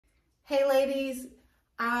Hey ladies,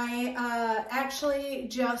 I actually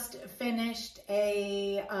just finished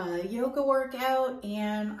a yoga workout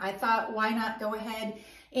and I thought why not go ahead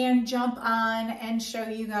and jump on and show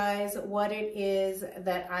you guys what it is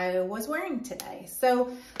that I was wearing today.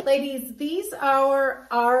 So ladies, these are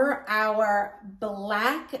our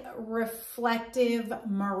black reflective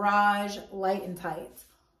Mirage light and tights.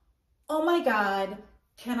 Oh my God,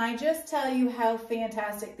 can I just tell you how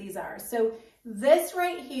fantastic these are? So this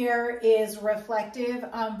right here is reflective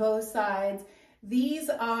on both sides. These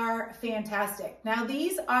are fantastic. Now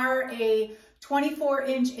these are a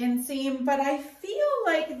 24-inch inseam, but I feel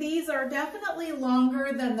like these are definitely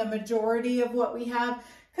longer than the majority of what we have,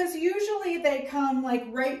 because usually they come like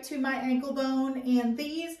right to my ankle bone, and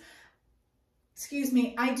these, excuse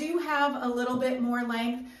me, I do have a little bit more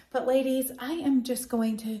length, but ladies, I am just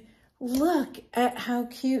going to look at how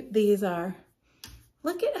cute these are.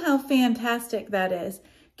 Look at how fantastic that is.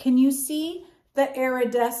 Can you see the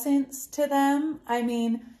iridescence to them? I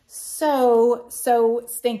mean, so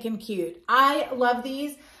stinking cute. I love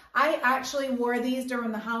these. I actually wore these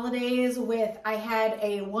during the holidays with, I had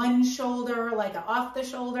a one shoulder, like a off the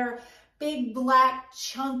shoulder, big black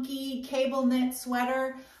chunky cable knit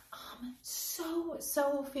sweater.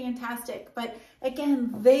 So fantastic. But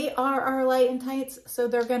again, they are our light and tights, so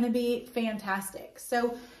they're gonna be fantastic.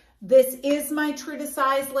 So this is my true to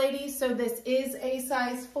size, ladies. So this is a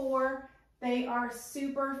size 4. They are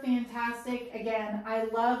super fantastic. Again, I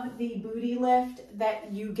love the booty lift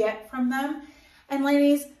that you get from them. And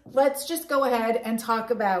ladies, let's just go ahead and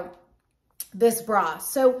talk about this bra.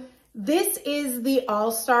 So this is the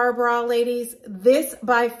All-Star bra, ladies. This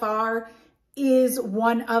by far is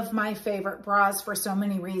one of my favorite bras for so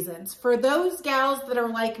many reasons. For those gals that are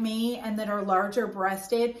like me and that are larger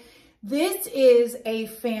breasted, this is a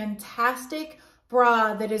fantastic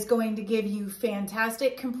bra that is going to give you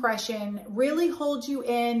fantastic compression, really hold you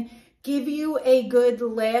in, give you a good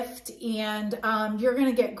lift, and you're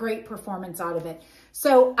gonna get great performance out of it.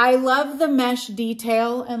 So I love the mesh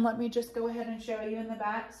detail, and let me just go ahead and show you in the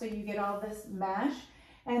back so you get all this mesh.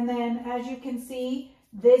 And then as you can see,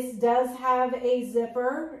 this does have a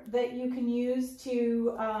zipper that you can use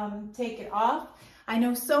to take it off. I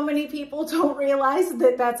know so many people don't realize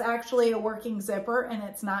that that's actually a working zipper and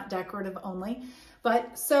it's not decorative only.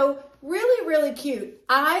 But so really cute.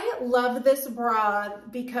 I love this bra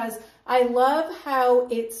because I love how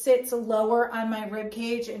it sits lower on my rib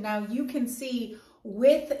cage. And now you can see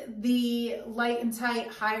with the light and tight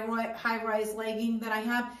high-rise legging that I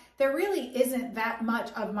have, there really isn't that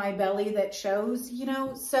much of my belly that shows, you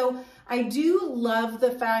know? So I do love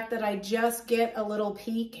the fact that I just get a little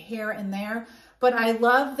peek here and there, but I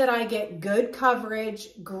love that I get good coverage,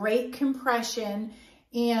 great compression,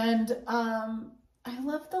 and I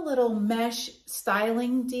love the little mesh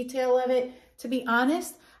styling detail of it. To be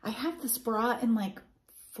honest, I have this bra in like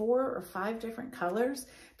 4 or 5 different colors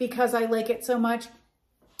because I like it so much.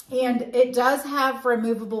 And it does have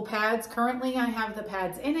removable pads. Currently, I have the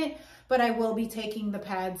pads in it, but I will be taking the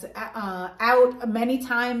pads out. Many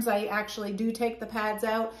times I actually do take the pads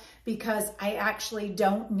out because I actually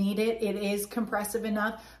don't need it. It is compressive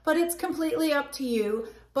enough, but it's completely up to you.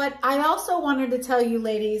 But I also wanted to tell you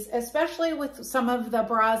ladies, especially with some of the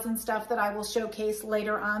bras and stuff that I will showcase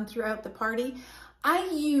later on throughout the party, I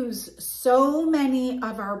use so many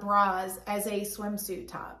of our bras as a swimsuit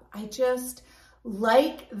top. I just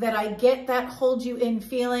like that I get that hold you in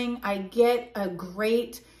feeling. I get a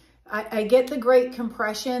great, I get the great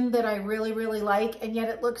compression that I really like, and yet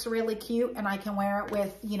it looks really cute, and I can wear it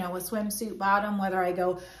with, you know, a swimsuit bottom, whether I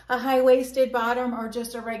go a high-waisted bottom or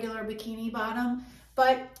just a regular bikini bottom.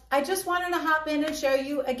 But I just wanted to hop in and show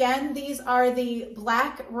you, again, these are the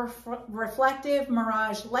black reflective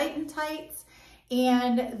Mirage light and tights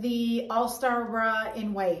and the All-Star bra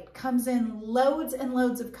in white. Comes in loads and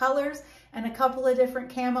loads of colors and a couple of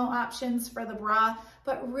different camo options for the bra,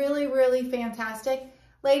 but really fantastic.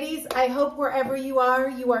 Ladies, I hope wherever you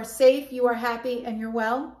are safe, you are happy, and you're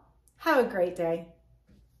well. Have a great day.